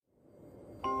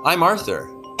I'm Arthur.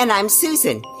 And I'm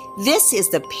Susan. This is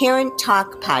the Parent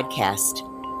Talk Podcast.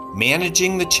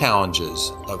 Managing the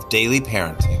challenges of daily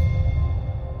parenting.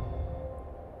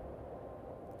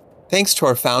 Thanks to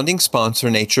our founding sponsor,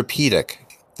 Naturepedic,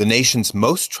 the nation's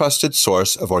most trusted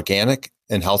source of organic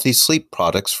and healthy sleep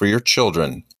products for your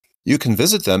children. You can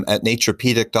visit them at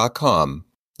naturepedic.com.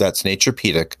 That's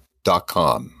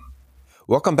naturepedic.com.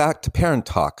 Welcome back to Parent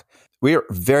Talk. We are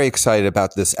very excited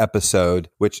about this episode,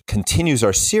 which continues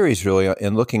our series really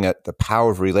in looking at the power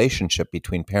of relationship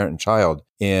between parent and child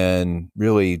in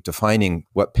really defining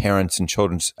what parents and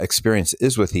children's experience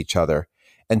is with each other.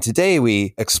 And today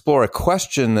we explore a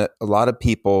question that a lot of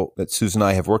people that Susan and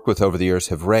I have worked with over the years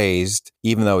have raised,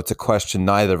 even though it's a question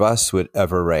neither of us would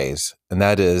ever raise. And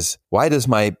that is, why does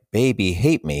my baby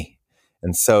hate me?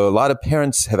 And so a lot of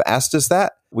parents have asked us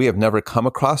that. We have never come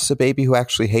across a baby who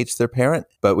actually hates their parent,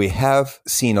 but we have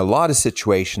seen a lot of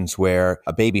situations where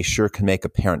a baby sure can make a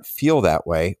parent feel that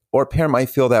way, or a parent might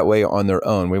feel that way on their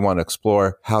own. We want to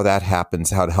explore how that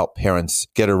happens, how to help parents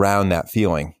get around that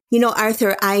feeling. You know,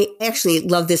 Arthur, I actually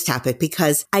love this topic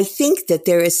because I think that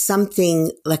there is something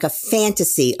like a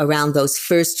fantasy around those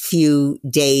first few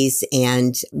days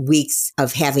and weeks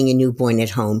of having a newborn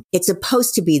at home. It's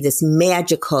supposed to be this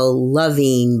magical,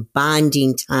 loving,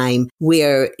 bonding time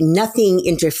where nothing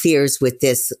interferes with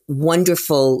this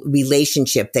wonderful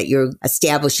relationship that you're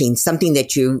establishing, something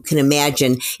that you can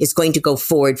imagine is going to go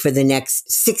forward for the next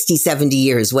 60, 70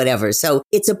 years, whatever. So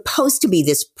it's supposed to be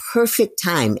this perfect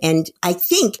time. And I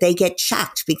think they get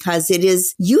shocked because it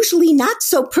is usually not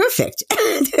so perfect.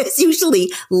 There's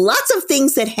usually lots of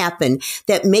things that happen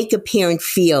that make a parent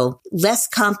feel less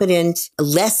competent,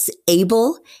 less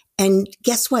able. And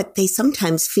guess what? They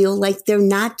sometimes feel like they're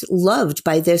not loved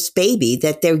by this baby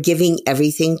that they're giving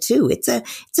everything to. It's a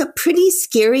pretty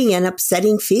scary and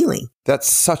upsetting feeling. That's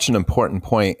such an important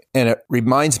point. And it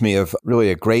reminds me of really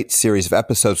a great series of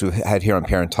episodes we've had here on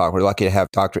Parent Talk. We're lucky to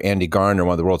have Dr. Andy Garner,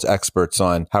 one of the world's experts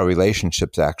on how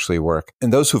relationships actually work.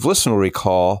 And those who've listened will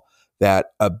recall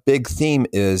that a big theme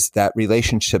is that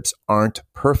relationships aren't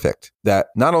perfect. That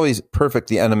not only is perfect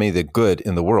the enemy of the good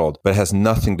in the world, but it has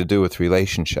nothing to do with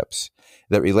relationships.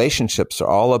 That relationships are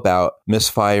all about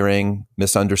misfiring,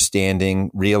 misunderstanding,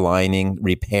 realigning,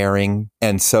 repairing.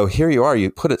 And so here you are,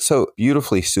 you put it so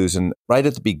beautifully, Susan, right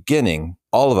at the beginning.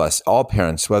 All of us, all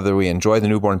parents, whether we enjoy the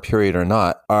newborn period or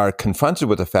not, are confronted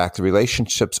with the fact that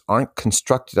relationships aren't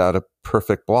constructed out of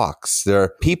perfect blocks.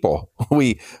 They're people.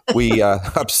 We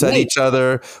upset each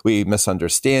other. We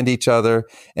misunderstand each other.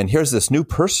 And here's this new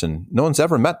person. No one's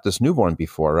ever met this newborn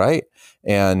before, right?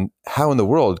 And how in the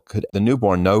world could the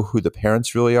newborn know who the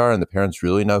parents really are and the parents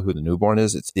really know who the newborn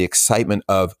is? It's the excitement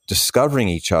of discovering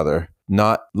each other,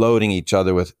 not loading each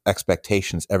other with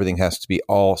expectations. Everything has to be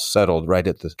all settled right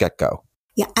at the get-go.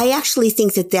 Yeah, I actually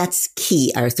think that that's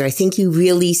key, Arthur. I think you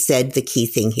really said the key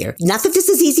thing here. Not that this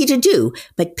is easy to do,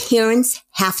 but parents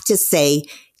have to say,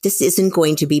 this isn't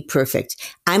going to be perfect.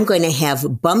 I'm going to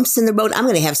have bumps in the road. I'm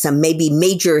going to have some maybe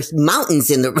major mountains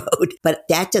in the road. But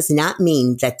that does not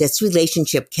mean that this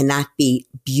relationship cannot be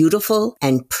beautiful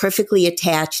and perfectly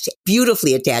attached,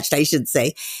 beautifully attached, I should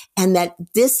say, and that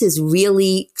this is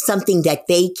really something that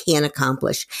they can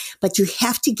accomplish. But you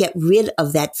have to get rid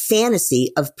of that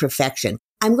fantasy of perfection.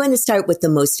 I'm going to start with the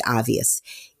most obvious.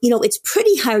 You know, it's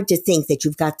pretty hard to think that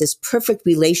you've got this perfect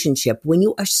relationship when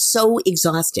you are so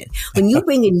exhausted. When you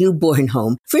bring a newborn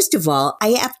home, first of all, I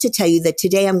have to tell you that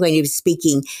today I'm going to be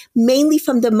speaking mainly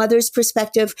from the mother's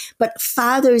perspective, but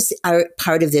fathers are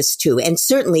part of this too. And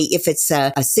certainly if it's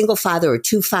a single father or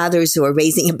two fathers who are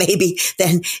raising a baby,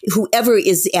 then whoever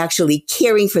is actually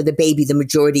caring for the baby the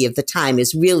majority of the time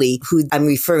is really who I'm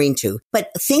referring to.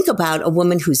 But think about a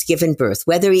woman who's given birth,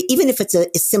 even if it's a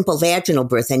simple vaginal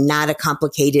birth and not a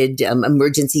complicated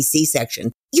emergency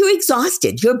C-section. You're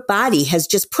exhausted. Your body has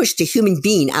just pushed a human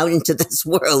being out into this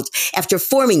world after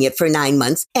forming it for 9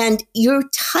 months, and you're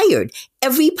tired.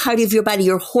 Every part of your body,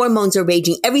 your hormones are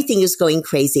raging. Everything is going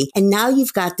crazy. And now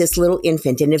you've got this little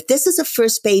infant. And if this is a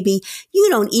first baby, you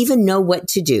don't even know what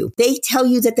to do. They tell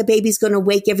you that the baby's going to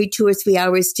wake every 2 or 3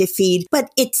 hours to feed, but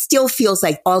it still feels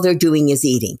like all they're doing is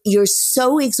eating. You're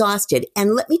so exhausted.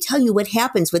 And let me tell you what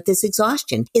happens with this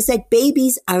exhaustion is that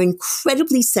babies are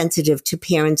incredibly sensitive to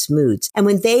parents' moods. And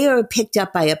when when they are picked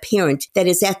up by a parent that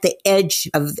is at the edge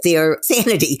of their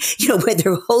sanity, where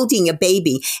they're holding a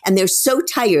baby and they're so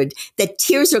tired that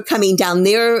tears are coming down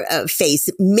their face,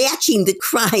 matching the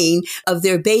crying of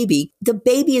their baby, the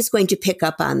baby is going to pick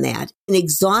up on that. An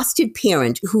exhausted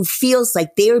parent who feels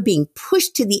like they're being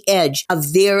pushed to the edge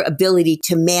of their ability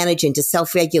to manage and to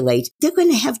self-regulate, they're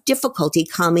going to have difficulty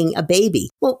calming a baby.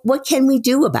 Well, what can we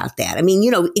do about that? I mean,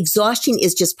 exhaustion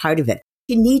is just part of it.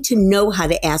 You need to know how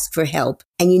to ask for help,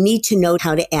 and you need to know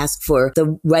how to ask for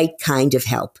the right kind of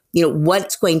help.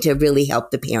 What's going to really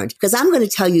help the parent? Because I'm going to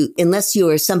tell you, unless you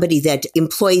are somebody that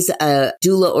employs a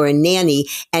doula or a nanny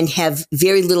and have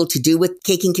very little to do with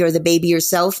taking care of the baby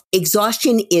yourself,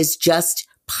 exhaustion is just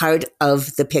part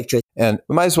of the picture. And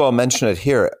we might as well mention it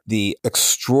here, the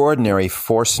extraordinary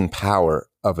force and power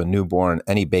of a newborn,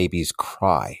 any baby's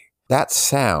cry. That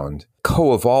sound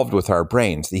co-evolved with our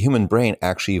brains. The human brain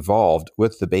actually evolved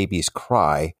with the baby's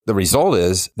cry. The result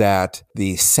is that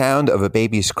the sound of a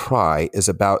baby's cry is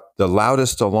about the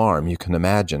loudest alarm you can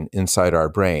imagine inside our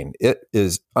brain. It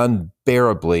is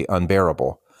unbearably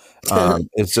unbearable.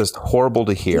 It's just horrible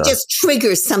to hear. It just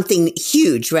triggers something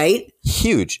huge, right?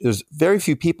 Huge. There's very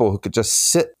few people who could just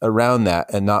sit around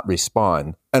that and not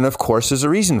respond. And of course, there's a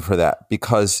reason for that,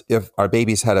 because if our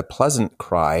babies had a pleasant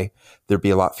cry, there'd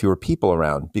be a lot fewer people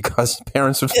around because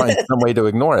parents would find some way to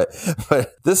ignore it.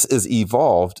 But this is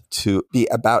evolved to be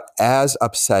about as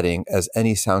upsetting as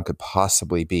any sound could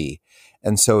possibly be.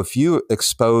 And so if you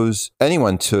expose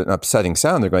anyone to an upsetting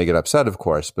sound, they're going to get upset, of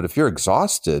course. But if you're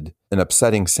exhausted, an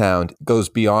upsetting sound goes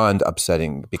beyond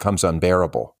upsetting, becomes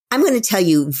unbearable. I'm going to tell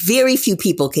you, very few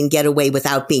people can get away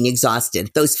without being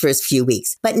exhausted those first few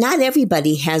weeks. But not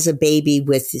everybody has a baby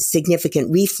with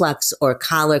significant reflux or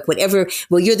colic, whatever.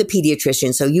 Well, you're the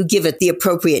pediatrician, so you give it the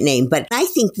appropriate name. But I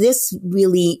think this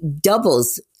really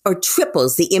doubles or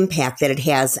triples the impact that it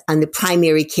has on the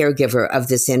primary caregiver of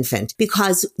this infant.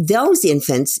 Because those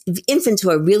infants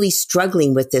who are really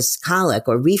struggling with this colic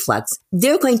or reflux,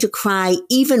 they're going to cry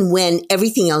even when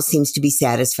everything else seems to be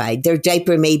satisfied. Their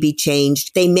diaper may be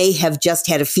changed. They may have just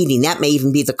had a feeding. That may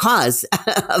even be the cause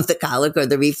of the colic or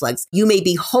the reflux. You may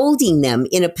be holding them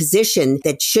in a position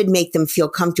that should make them feel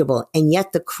comfortable, and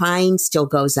yet the crying still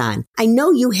goes on. I know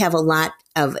you have a lot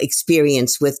of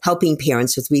experience with helping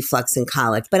parents with reflux and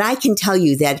colic. But I can tell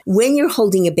you that when you're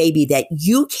holding a baby that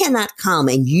you cannot calm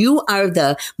and you are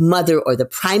the mother or the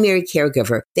primary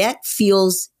caregiver, that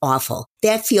feels awful.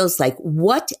 That feels like,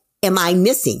 what am I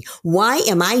missing? Why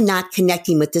am I not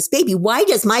connecting with this baby? Why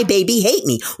does my baby hate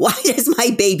me? Why does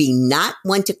my baby not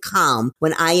want to calm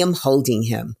when I am holding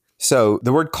him? So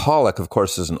the word colic, of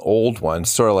course, is an old one,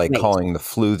 sort of like calling the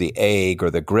flu the ague or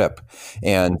the grip.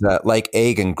 And like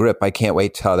ague and grip, I can't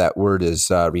wait till that word is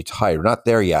retired. We're not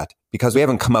there yet because we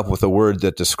haven't come up with a word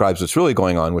that describes what's really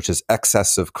going on, which is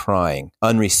excessive crying,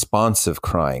 unresponsive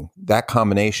crying, that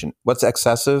combination. What's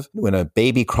excessive? When a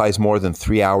baby cries more than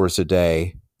 3 hours a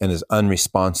day and is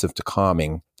unresponsive to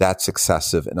calming, that's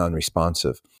excessive and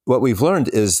unresponsive. What we've learned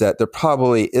is that there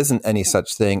probably isn't any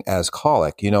such thing as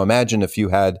colic. Imagine if you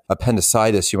had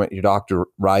appendicitis, you went to your doctor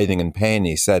writhing in pain, and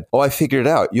he said, "Oh, I figured it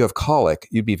out. You have colic."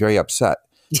 You'd be very upset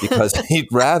because he'd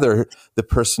rather the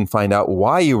person find out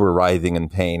why you were writhing in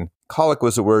pain. Colic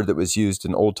was a word that was used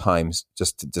in old times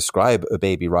just to describe a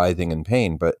baby writhing in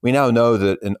pain. But we now know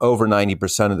that in over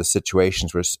 90% of the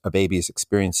situations where a baby is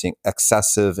experiencing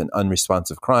excessive and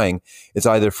unresponsive crying, it's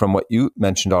either from what you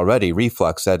mentioned already,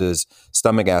 reflux, that is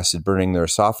stomach acid burning their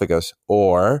esophagus,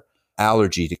 or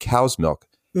allergy to cow's milk.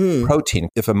 Protein.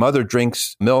 If a mother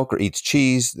drinks milk or eats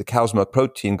cheese, the cow's milk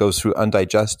protein goes through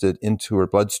undigested into her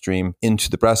bloodstream into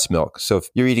the breast milk. So if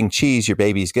you're eating cheese, your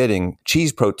baby's getting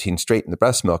cheese protein straight in the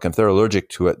breast milk. And if they're allergic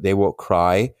to it, they will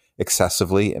cry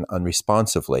excessively and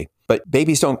unresponsively. But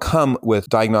babies don't come with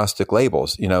diagnostic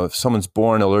labels. If someone's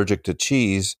born allergic to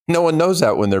cheese, no one knows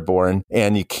that when they're born.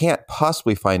 And you can't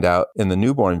possibly find out in the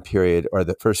newborn period or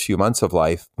the first few months of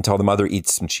life until the mother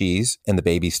eats some cheese and the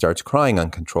baby starts crying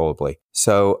uncontrollably.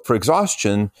 So for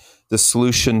exhaustion, the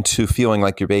solution to feeling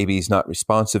like your baby's not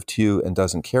responsive to you and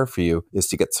doesn't care for you is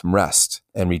to get some rest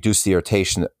and reduce the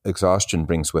irritation that exhaustion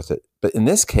brings with it. But in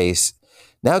this case,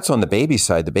 now it's on the baby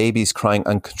side. The baby's crying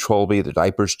uncontrollably. Their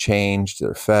diaper's changed.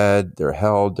 They're fed. They're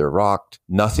held. They're rocked.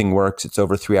 Nothing works. It's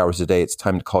over 3 hours a day. It's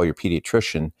time to call your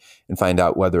pediatrician and find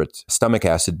out whether it's stomach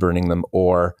acid burning them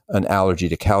or an allergy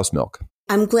to cow's milk.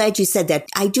 I'm glad you said that.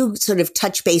 I do sort of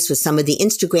touch base with some of the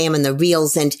Instagram and the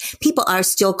reels, and people are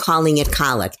still calling it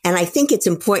colic. And I think it's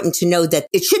important to know that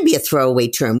it should be a throwaway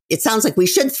term. It sounds like we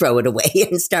should throw it away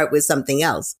and start with something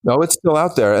else. No, it's still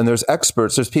out there. And there's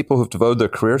experts. There's people who've devoted their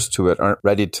careers to it, aren't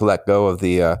ready to let go of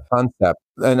the concept.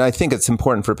 And I think it's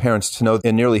important for parents to know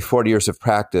in nearly 40 years of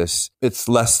practice, it's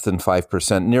less than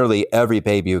 5%. Nearly every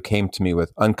baby who came to me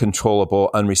with uncontrollable,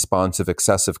 unresponsive,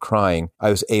 excessive crying, I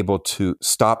was able to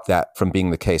stop that from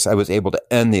being the case. I was able to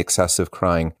end the excessive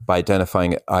crying by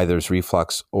identifying it either as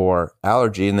reflux or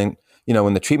allergy. And then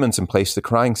when the treatment's in place, the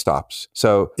crying stops.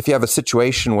 So if you have a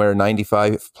situation where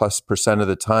 95+% of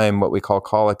the time, what we call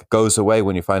colic goes away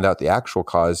when you find out the actual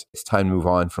cause, it's time to move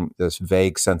on from this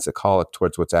vague sense of colic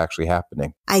towards what's actually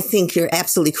happening. I think you're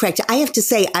absolutely correct. I have to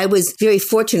say, I was very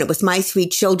fortunate with my 3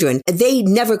 children. They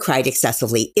never cried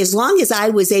excessively. As long as I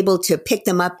was able to pick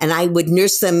them up and I would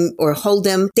nurse them or hold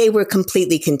them, they were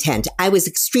completely content. I was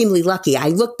extremely lucky. I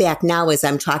look back now as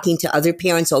I'm talking to other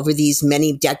parents over these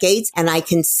many decades, and I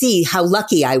can see how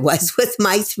lucky I was with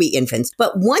my 3 infants.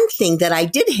 But one thing that I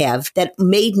did have that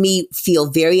made me feel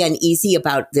very uneasy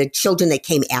about the children that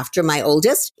came after my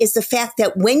oldest is the fact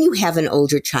that when you have an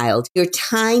older child, your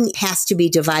time has to be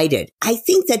divided. I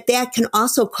think that can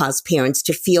also cause parents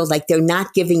to feel like they're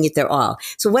not giving it their all.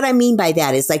 So what I mean by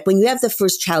that is, like, when you have the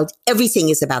first child, everything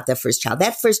is about the first child.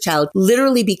 That first child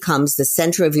literally becomes the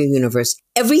center of your universe.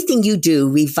 Everything you do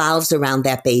revolves around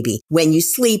that baby. When you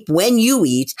sleep, when you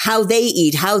eat, how they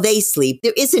sleep.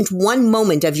 There isn't one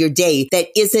moment of your day that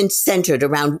isn't centered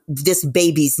around this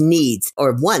baby's needs,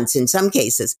 or once in some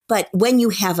cases. But when you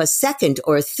have a second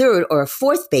or a third or a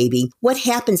fourth baby, what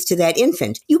happens to that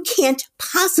infant? You can't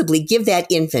possibly give that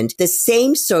infant the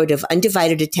same sort of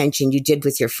undivided attention you did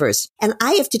with your first. And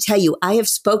I have to tell you, I have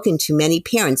spoken to many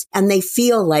parents and they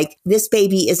feel like this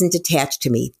baby isn't attached to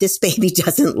me. This baby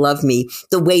doesn't love me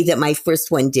the way that my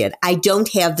first one did. I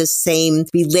don't have the same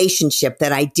relationship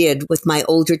that I did with my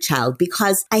older child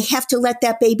because I have to let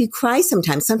that baby cry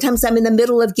sometimes. Sometimes I'm in the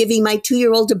middle of giving my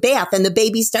 2-year-old a bath and the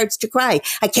baby starts to cry.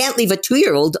 I can't leave a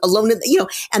 2-year-old alone,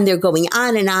 and they're going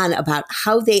on and on about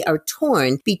how they are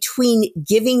torn between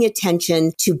giving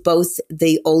attention to both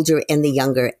the older and the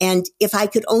younger. And if I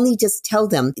could only just tell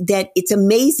them that it's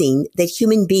amazing that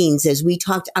human beings, as we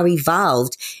talked, are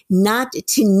evolved not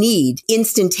to need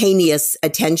instantaneous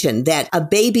attention, that a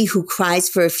baby who cries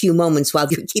for a few moments while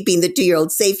you're keeping the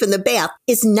 2-year-old safe in the bath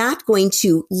is not going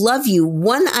to love you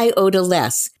one iota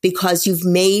less because you've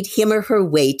made him or her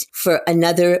wait for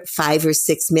another 5 or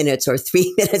 6 minutes or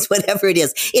 3 minutes, whatever it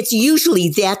is. It's usually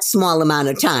that small amount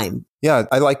of time. Yeah,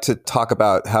 I like to talk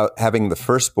about how having the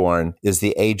firstborn is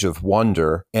the age of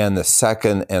wonder and the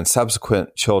second and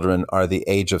subsequent children are the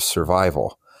age of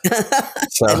survival.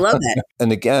 So, I love that.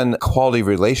 And again, quality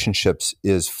relationships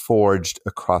is forged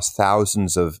across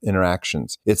thousands of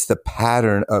interactions. It's the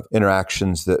pattern of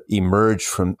interactions that emerge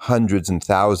from hundreds and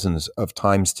thousands of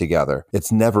times together.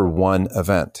 It's never one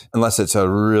event, unless it's a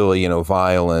really,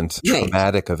 violent,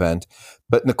 traumatic event.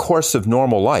 But in the course of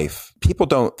normal life, people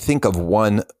don't think of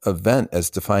one event as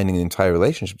defining the entire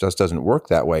relationship. It just doesn't work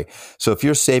that way. So if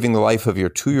you're saving the life of your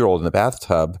 2-year-old in the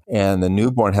bathtub and the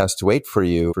newborn has to wait for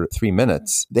you for 3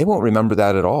 minutes, they won't remember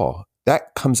that at all.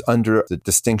 That comes under the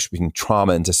distinction between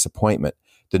trauma and disappointment.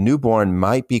 The newborn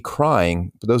might be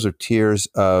crying, but those are tears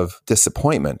of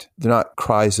disappointment. They're not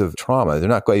cries of trauma. They're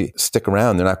not going to stick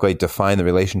around. They're not going to define the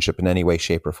relationship in any way,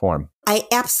 shape, or form. I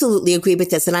absolutely agree with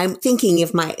this. And I'm thinking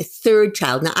of my third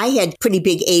child. Now, I had pretty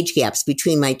big age gaps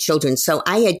between my children. So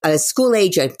I had a school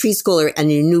age, a preschooler, and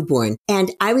a newborn.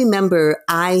 And I remember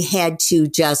I had to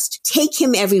just take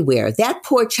him everywhere. That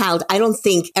poor child, I don't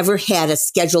think ever had a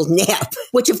scheduled nap,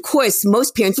 which of course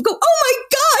most parents would go, oh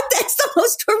my God, that's the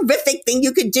most horrific thing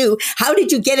you could do. How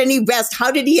did you get any rest?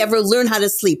 How did he ever learn how to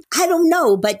sleep? I don't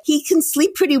know, but he can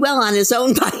sleep pretty well on his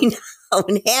own by now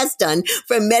and has done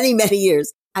for many, many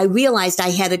years. I realized I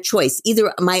had a choice.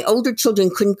 Either my older children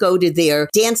couldn't go to their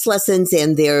dance lessons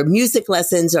and their music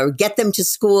lessons or get them to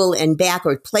school and back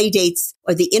or play dates,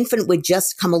 or the infant would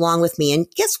just come along with me. And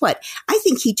guess what? I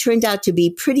think he turned out to be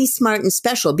pretty smart and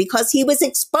special because he was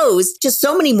exposed to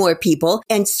so many more people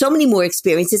and so many more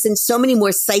experiences and so many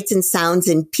more sights and sounds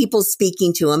and people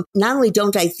speaking to him. Not only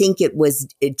don't I think it was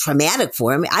traumatic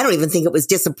for him, I don't even think it was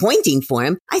disappointing for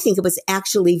him. I think it was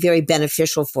actually very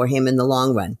beneficial for him in the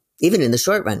long run, even in the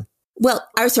short run. Well,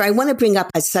 Arthur, I want to bring up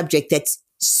a subject that's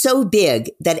so big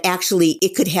that actually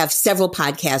it could have several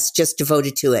podcasts just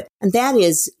devoted to it. And that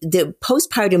is the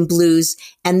postpartum blues.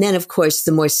 And then, of course,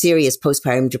 the more serious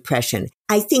postpartum depression.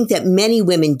 I think that many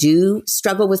women do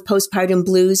struggle with postpartum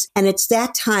blues. And it's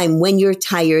that time when you're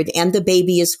tired and the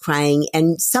baby is crying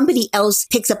and somebody else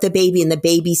picks up the baby and the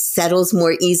baby settles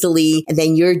more easily and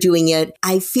then you're doing it.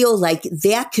 I feel like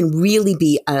that can really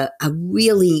be a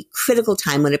really critical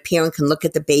time when a parent can look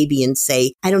at the baby and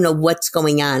say, I don't know what's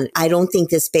going on. I don't think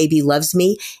this baby loves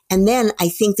me. And then I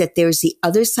think that there's the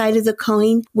other side of the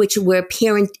coin, where a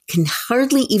parent can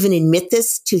hardly even admit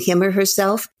this to him or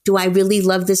herself. Do I really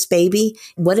love this baby?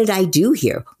 What did I do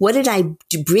here? What did I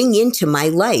bring into my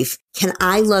life? Can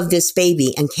I love this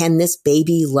baby? And can this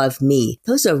baby love me?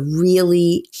 Those are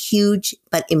really huge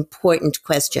but important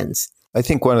questions. I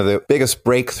think one of the biggest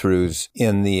breakthroughs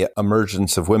in the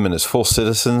emergence of women as full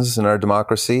citizens in our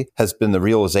democracy has been the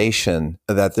realization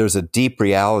that there's a deep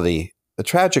reality, a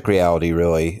tragic reality,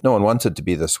 really. No one wants it to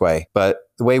be this way. But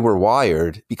the way we're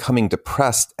wired, becoming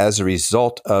depressed as a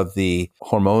result of the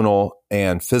hormonal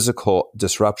and physical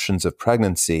disruptions of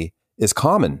pregnancy is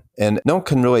common. And no one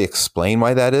can really explain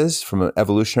why that is from an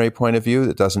evolutionary point of view.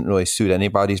 That doesn't really suit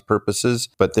anybody's purposes,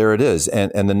 but there it is.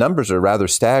 And the numbers are rather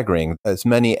staggering. As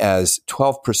many as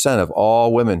 12% of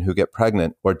all women who get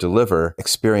pregnant or deliver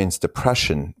experience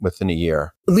depression within a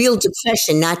year. Real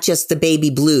depression, not just the baby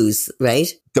blues, right?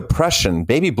 Depression,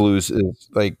 baby blues is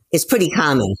it's pretty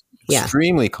common. Yeah.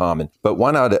 Extremely common. But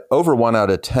over 1 out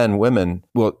of 10 women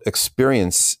will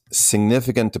experience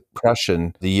significant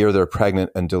depression the year they're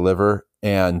pregnant and deliver.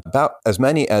 And about as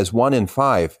many as 1 in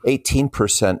 5,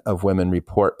 18% of women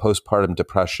report postpartum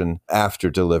depression after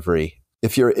delivery.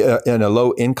 If you're in a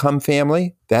low-income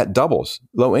family, that doubles.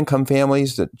 Low-income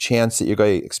families, the chance that you're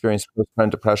going to experience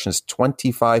postpartum depression is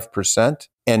 25%.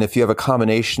 And if you have a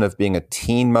combination of being a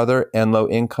teen mother and low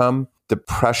income,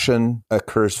 depression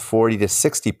occurs 40 to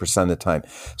 60% of the time.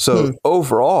 So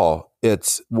overall,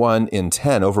 it's 1 in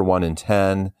 10, over 1 in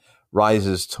 10,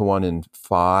 rises to 1 in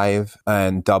 5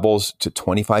 and doubles to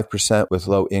 25% with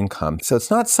low income. So it's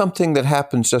not something that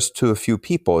happens just to a few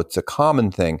people. It's a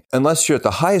common thing. Unless you're at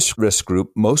the highest risk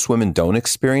group, most women don't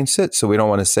experience it. So we don't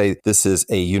want to say this is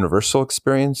a universal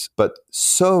experience, but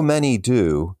so many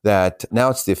do that now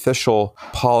it's the official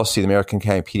policy of the American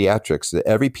Academy of Pediatrics that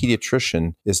every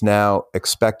pediatrician is now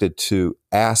expected to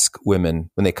ask women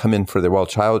when they come in for their well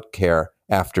child care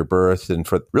after birth and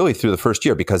for really through the first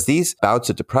year, because these bouts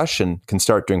of depression can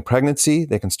start during pregnancy,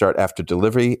 they can start after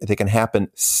delivery, they can happen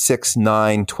 6,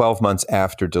 9, 12 months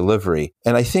after delivery.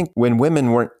 And I think when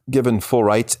women weren't given full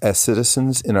rights as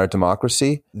citizens in our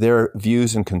democracy, their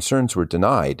views and concerns were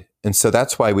denied. And so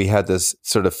that's why we had this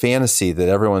sort of fantasy that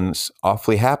everyone's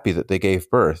awfully happy that they gave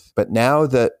birth. But now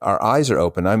that our eyes are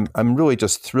open, I'm really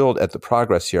just thrilled at the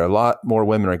progress here. A lot more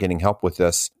women are getting help with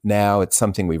this. Now it's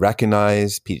something we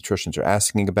recognize. Pediatricians are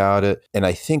asking about it. And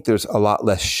I think there's a lot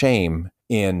less shame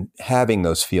in having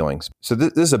those feelings. So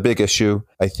this is a big issue.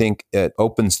 I think it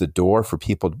opens the door for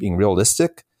people being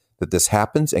realistic that this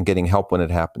happens and getting help when it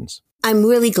happens. I'm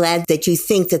really glad that you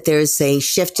think that there's a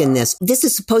shift in this. This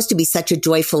is supposed to be such a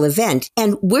joyful event.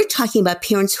 And we're talking about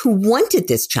parents who wanted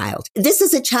this child. This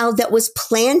is a child that was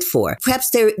planned for.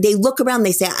 Perhaps they look around,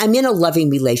 they say, I'm in a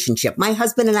loving relationship. My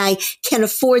husband and I can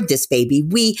afford this baby.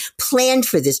 We planned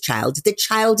for this child. The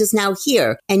child is now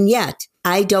here. And yet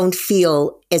I don't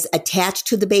feel as attached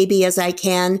to the baby as I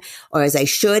can or as I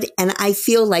should. And I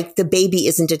feel like the baby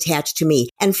isn't attached to me.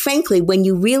 And frankly, when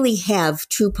you really have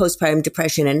true postpartum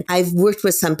depression, and I've worked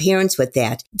with some parents with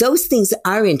that, those things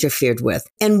are interfered with.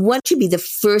 And what should be the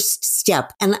first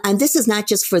step? And this is not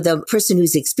just for the person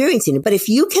who's experiencing it, but if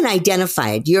you can identify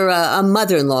it, you're a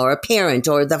mother-in-law or a parent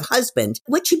or the husband,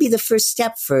 what should be the first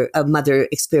step for a mother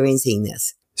experiencing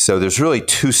this? So there's really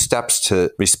 2 steps to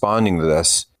responding to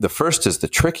this. The first is the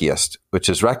trickiest, which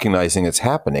is recognizing it's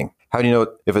happening. How do you know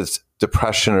if it's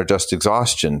depression or just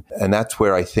exhaustion? And that's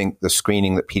where I think the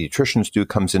screening that pediatricians do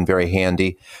comes in very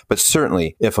handy. But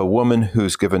certainly, if a woman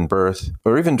who's given birth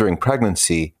or even during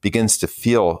pregnancy begins to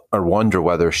feel or wonder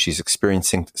whether she's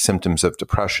experiencing symptoms of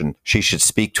depression, she should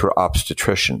speak to her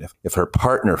obstetrician. If her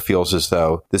partner feels as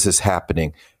though this is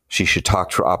happening, she should talk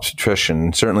to her obstetrician.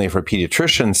 And certainly if her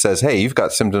pediatrician says, hey, you've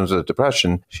got symptoms of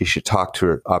depression, she should talk to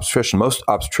her obstetrician. Most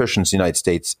obstetricians in the United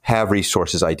States have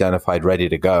resources identified ready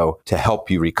to go to help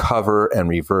you recover and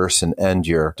reverse and end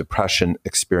your depression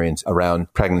experience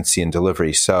around pregnancy and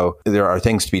delivery. So there are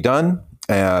things to be done,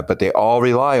 but they all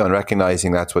rely on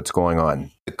recognizing that's what's going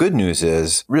on. The good news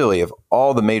is, really, of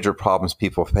all the major problems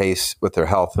people face with their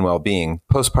health and well-being,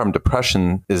 postpartum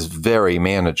depression is very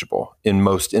manageable in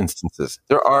most instances.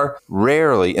 There are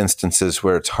rarely instances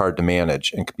where it's hard to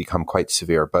manage and can become quite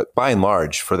severe. But by and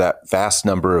large, for that vast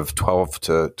number of 12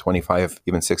 to 25,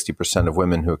 even 60% of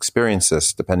women who experience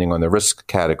this, depending on their risk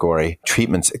category,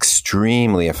 treatment's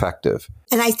extremely effective.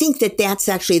 And I think that that's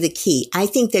actually the key. I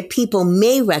think that people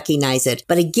may recognize it.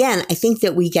 But again, I think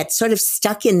that we get sort of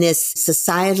stuck in this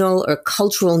societal or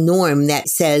cultural norm that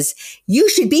says you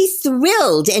should be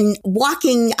thrilled and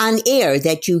walking on air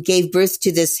that you gave birth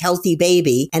to this healthy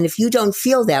baby. And if you don't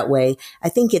feel that way, I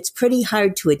think it's pretty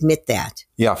hard to admit that.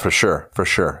 Yeah, for sure. For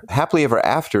sure. Happily Ever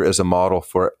After is a model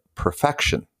for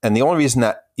perfection. And the only reason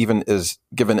that even is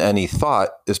given any thought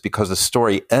is because the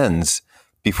story ends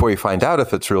before you find out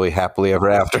if it's really happily ever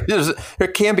after. There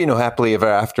can be no happily ever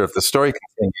after if the story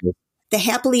continues. The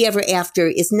happily ever after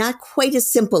is not quite as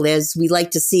simple as we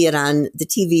like to see it on the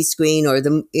TV screen or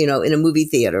in a movie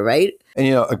theater, right? And,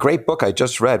 a great book I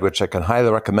just read, which I can highly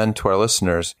recommend to our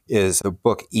listeners, is the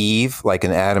book Eve, like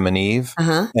in Adam and Eve.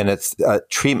 Uh-huh. And it's a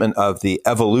treatment of the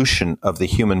evolution of the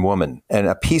human woman. And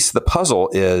a piece of the puzzle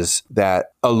is that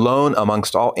alone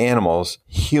amongst all animals,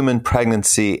 human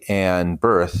pregnancy and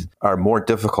birth are more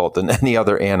difficult than any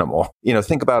other animal.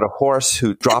 Think about a horse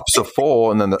who drops a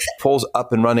foal and then the foal's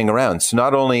up and running around. So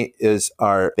not only is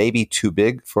our baby too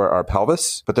big for our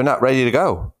pelvis, but they're not ready to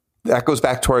go. That goes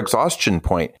back to our exhaustion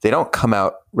point. They don't come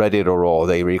out ready to roll.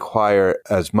 They require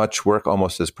as much work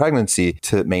almost as pregnancy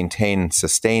to maintain and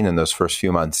sustain in those first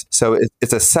few months. So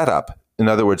it's a setup. In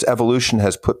other words, evolution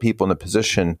has put people in a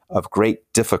position of great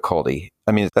difficulty.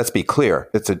 I mean, let's be clear.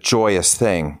 It's a joyous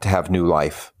thing to have new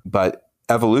life, but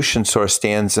evolution sort of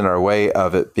stands in our way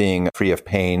of it being free of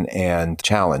pain and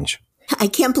challenge. I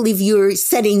can't believe you're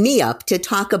setting me up to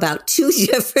talk about two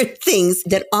different things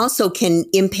that also can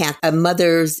impact a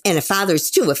mother's and a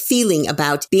father's too, a feeling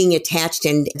about being attached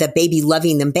and the baby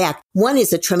loving them back. One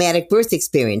is a traumatic birth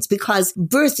experience, because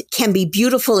birth can be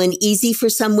beautiful and easy for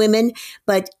some women,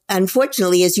 but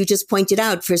unfortunately, as you just pointed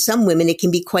out, for some women, it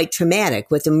can be quite traumatic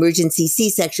with emergency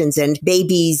C-sections and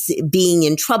babies being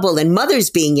in trouble and mothers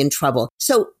being in trouble.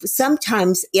 So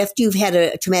sometimes after you've had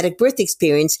a traumatic birth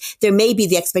experience, there may be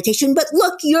the expectation, but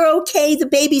look, you're okay, the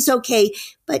baby's okay.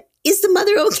 But is the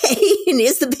mother okay? And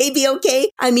is the baby okay?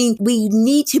 I mean, we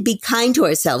need to be kind to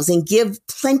ourselves and give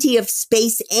plenty of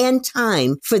space and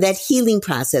time for that healing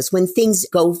process when things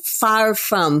go far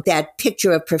from that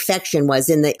picture of perfection was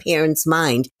in the parent's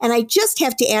mind. And I just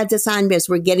have to add this on as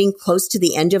we're getting close to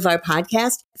the end of our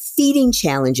podcast. Feeding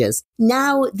challenges.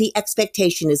 Now the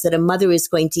expectation is that a mother is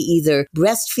going to either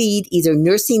breastfeed, either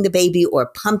nursing the baby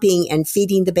or pumping and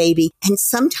feeding the baby. And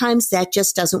sometimes that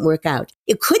just doesn't work out.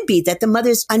 It could be that the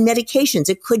mother's on medications.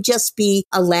 It could just be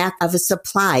a lack of a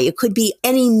supply. It could be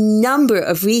any number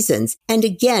of reasons. And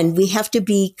again, we have to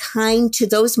be kind to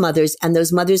those mothers, and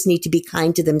those mothers need to be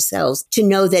kind to themselves to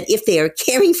know that if they are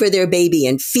caring for their baby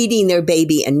and feeding their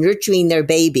baby and nurturing their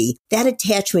baby, that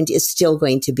attachment is still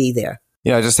going to be there.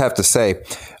 I just have to say,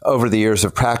 over the years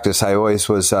of practice, I always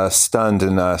was stunned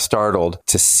and startled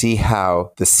to see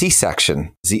how the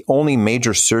C-section is the only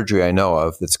major surgery I know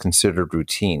of that's considered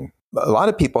routine. A lot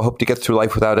of people hope to get through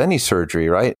life without any surgery,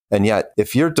 right? And yet,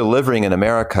 if you're delivering in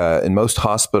America, in most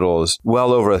hospitals,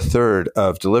 well over a third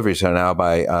of deliveries are now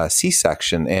by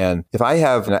C-section. And if I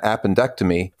have an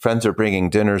appendectomy, friends are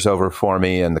bringing dinners over for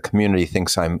me and the community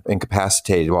thinks I'm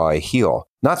incapacitated while I heal.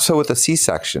 Not so with a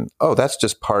C-section. Oh, that's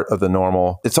just part of the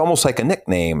normal. It's almost like a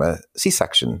nickname, a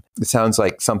C-section. It sounds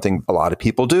like something a lot of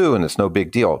people do and it's no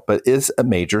big deal, but it's a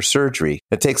major surgery.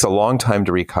 It takes a long time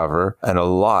to recover, and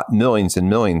millions and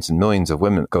millions and millions of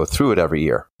women go through it every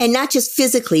year. And not just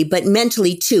physically, but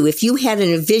mentally too. If you had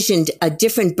envisioned a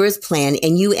different birth plan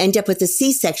and you end up with a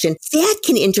C-section, that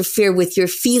can interfere with your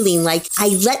feeling like, I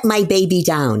let my baby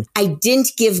down. I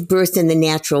didn't give birth in the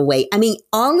natural way. I mean,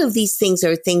 all of these things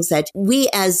are things that we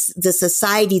as the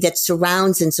society that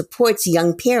surrounds and supports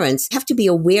young parents have to be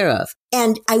aware of.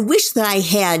 And I wish that I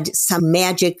had some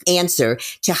magic answer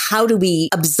to how do we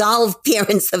absolve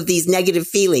parents of these negative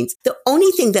feelings. The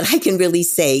only thing that I can really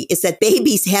say is that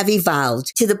babies have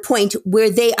evolved to the point where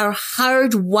they are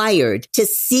hardwired to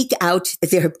seek out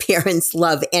their parents'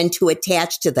 love and to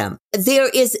attach to them. there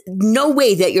is no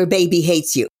way that your baby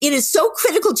hates you. It is so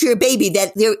critical to your baby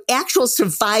that their actual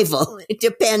survival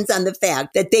depends on the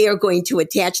fact that they are going to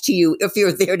attach to you if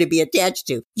you're there to be attached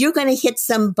to. You're going to hit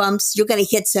some bumps. You're going to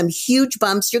hit some huge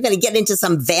bumps. You're going to get into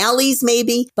some valleys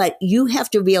maybe, but you have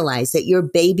to realize that your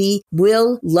baby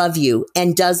will love you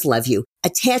and does love you.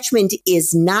 Attachment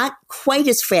is not quite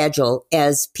as fragile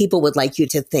as people would like you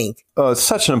to think. Oh, it's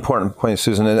such an important point,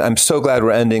 Susan. And I'm so glad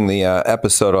we're ending the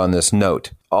episode on this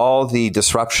note. All the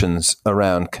disruptions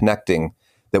around connecting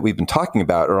that we've been talking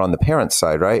about are on the parent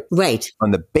side, right? Right.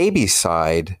 On the baby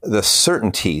side, the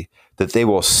certainty that they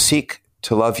will seek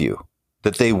to love you,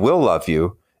 that they will love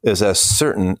you, is as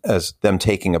certain as them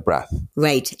taking a breath.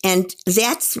 Right. And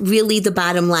that's really the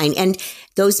bottom line. And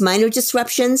those minor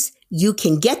disruptions, you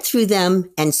can get through them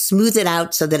and smooth it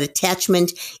out so that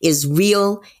attachment is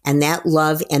real and that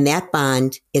love and that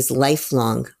bond is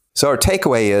lifelong. So our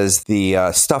takeaway is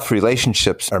the stuff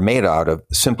relationships are made out of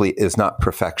simply is not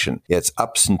perfection. It's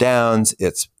ups and downs,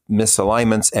 it's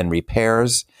misalignments and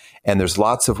repairs. And there's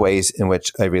lots of ways in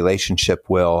which a relationship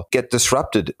will get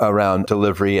disrupted around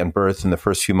delivery and birth in the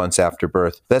first few months after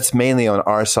birth. That's mainly on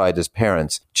our side as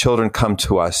parents. Children come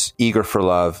to us eager for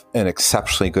love and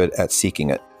exceptionally good at seeking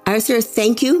it. Arthur,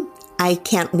 thank you. I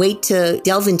can't wait to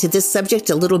delve into this subject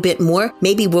a little bit more.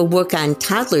 Maybe we'll work on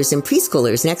toddlers and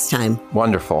preschoolers next time.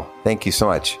 Wonderful. Thank you so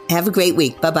much. Have a great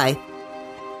week. Bye-bye.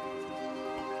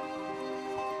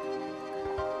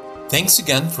 Thanks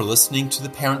again for listening to the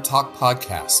Parent Talk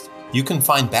podcast. You can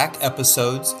find back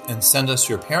episodes and send us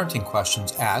your parenting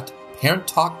questions at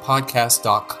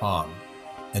parenttalkpodcast.com.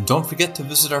 And don't forget to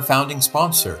visit our founding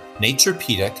sponsor, Nature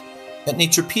Pedic, at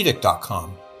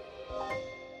naturepedic.com.